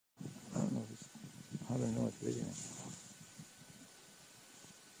How do I know it's video?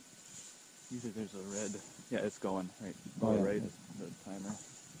 Usually there's a red. Yeah, it's going right. Oh, yeah. Right, the timer.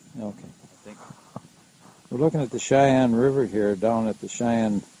 Okay. I think. We're looking at the Sheyenne River here, down at the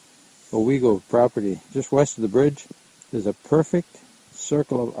Sheyenne Owego property, just west of the bridge. There's a perfect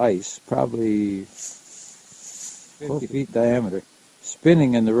circle of ice, probably 50 feet diameter,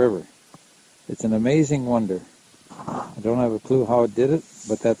 spinning in the river. It's an amazing wonder. I don't have a clue how it did it,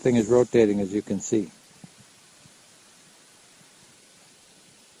 but that thing is rotating, as you can see.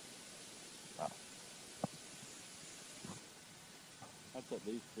 That's at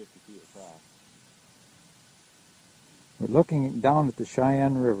least 50 feet across. We're looking down at the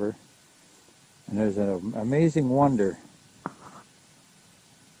Sheyenne River, and there's an amazing wonder.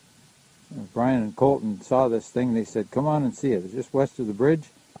 Brian and Colton saw this thing. They said, come on and see it. It's just west of the bridge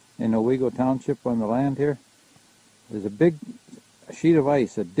in Owego Township on the land here. There's a big sheet of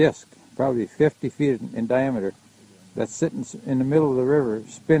ice, a disc, probably 50 feet in diameter, that's sitting in the middle of the river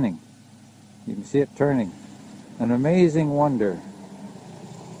spinning. You can see it turning. An amazing wonder.